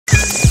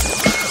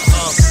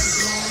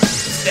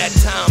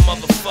It's that time,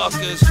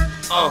 motherfuckers.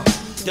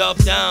 Dub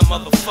down,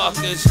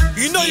 motherfuckers.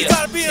 You know you yeah,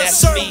 gotta be in a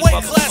certain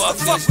weight class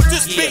to fuck with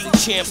this beat. The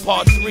champ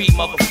part 3,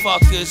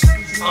 motherfuckers.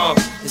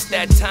 It's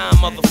that time,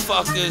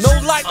 motherfuckers. No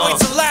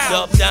lightweights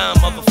allowed. Dub down,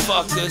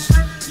 motherfuckers.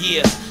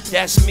 Yeah,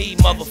 that's me,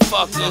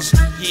 motherfuckers.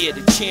 Yeah,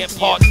 the champ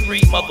part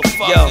 3,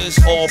 motherfuckers.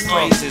 Yo, all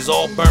praises,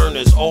 all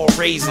burners, all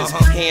raises.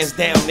 Hands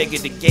down,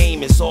 nigga, the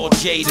game is all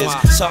jaders.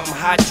 Something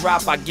hot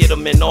drop, I get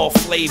them in all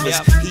flavors.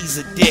 He's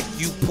a dick,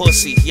 you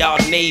pussy, y'all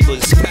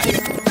neighbors.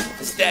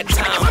 It's that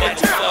time,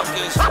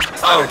 motherfuckers.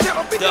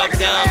 Dug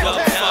down,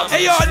 motherfuckers.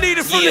 Hey, yo, I need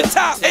it from the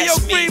top. Hey, yo,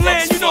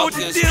 Greenland, you know what the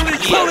deal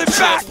is. Pull it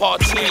back.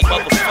 Part 3,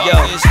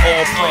 motherfuckers.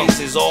 All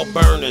praises, all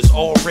burners,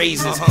 all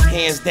raises.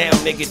 Hands down,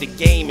 nigga, the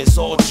game is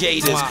all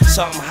jaders.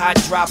 Something hot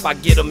drop, I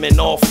get them in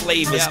all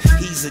flavors.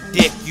 He's a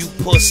dick, you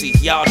pussy,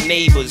 y'all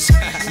neighbors.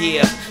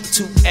 Yeah,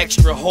 2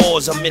 extra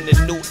whores. I'm in the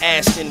new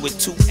Aston with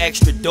 2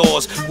 extra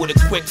doors. With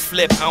a quick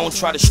flip, I don't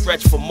try to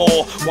stretch for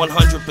more.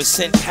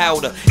 100%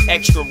 powder,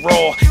 extra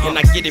raw, and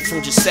I get it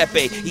from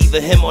Giuseppe,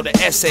 either him or the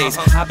essays.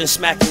 I've been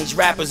smacking these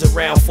rappers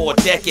around for a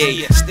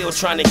decade. Still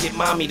trying to get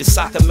mommy to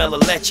sacamela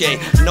leche.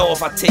 Know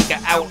if I take her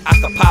out, I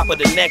could pop her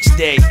the next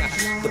day.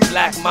 The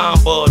Black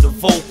Mamba, the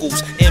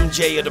vocals,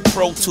 MJ of the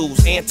Pro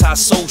Tools,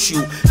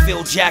 antisocial.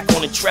 Phil Jack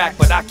on the track,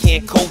 but I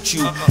can't coach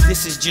you.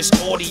 This is just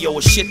audio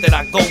of shit that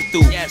I go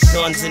through.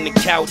 Guns in the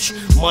couch,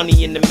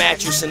 money in the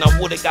mattress, and I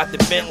would've got the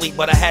Bentley,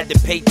 but I had to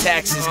pay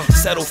taxes.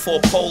 Settle for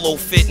a polo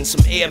fit and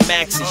some Air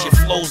Maxes. Your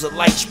flow's a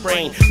light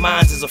sprain,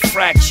 mine's is a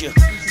fracture.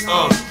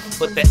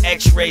 But the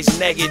x-ray's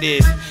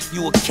negative.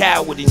 You a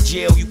coward, in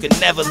jail you can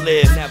never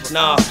live.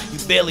 Nah, you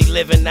barely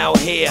living out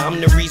here. I'm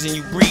the reason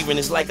you breathing,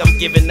 it's like I'm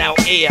giving out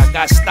air. I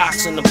got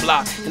stocks on the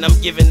block, and I'm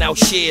giving out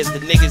shares. The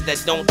niggas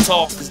that don't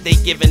talk, cause they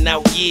giving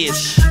out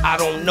years. I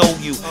don't know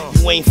you,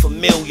 you ain't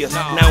familiar.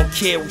 And I don't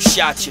care who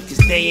shot you, cause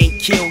they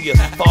ain't kill you.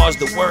 As far as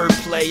the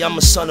wordplay, I'm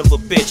a son of a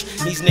bitch.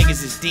 These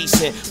niggas is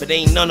decent, but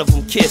ain't none of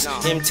them kiss.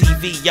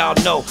 MTV, y'all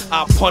know,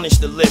 I'll punish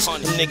the list.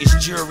 Them niggas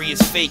jury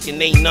is fake,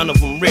 and ain't none of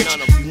them rich.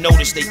 You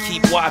notice they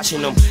keep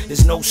watching them,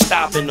 there's no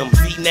stopping them.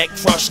 V-neck,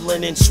 crushed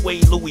linen,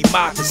 suede Louis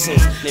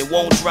moccasins. They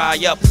won't dry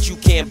up, but you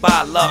can't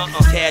buy love.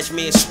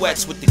 Cashmere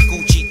sweats with the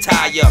Gucci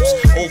tie-ups.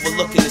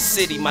 Overlooking the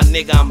city, my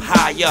nigga, I'm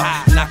high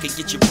up. And I could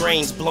get your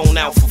brains blown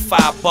out for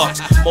 $5.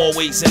 I'm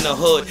always in the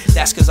hood,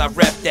 that's cause I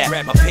rep that.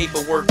 My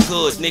paperwork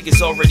good,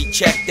 niggas already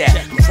checked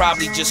that. I'm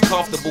probably just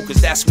comfortable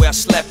cause that's where I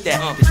slept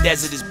at. The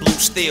desert is blue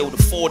steel,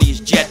 the 40 is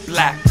jet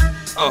black.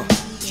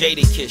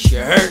 Jadakiss, you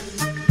hurt?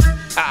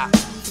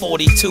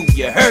 42,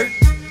 you hurt?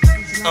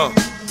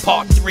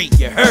 Part 3,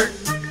 you hurt?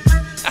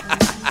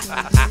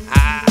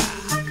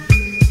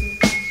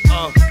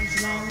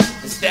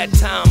 It's that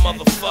time,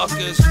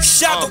 motherfuckers.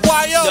 Shout the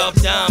YO. Dub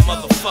down,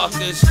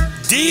 motherfuckers.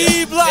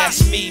 D-Block.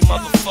 That's me,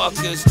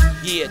 motherfuckers.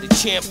 Yeah, the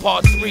champ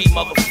part 3,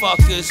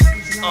 motherfuckers.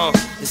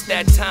 It's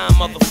that time,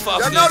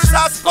 motherfuckers. Y'all notice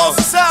how it's supposed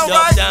to sound,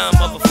 right? Dub down,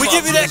 motherfuckers. We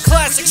give you that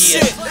classic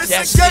shit.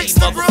 That's me,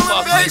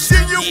 motherfuckers.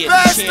 Yeah,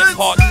 the champ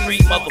part 3,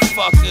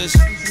 motherfuckers.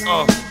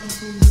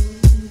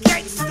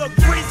 Gangsta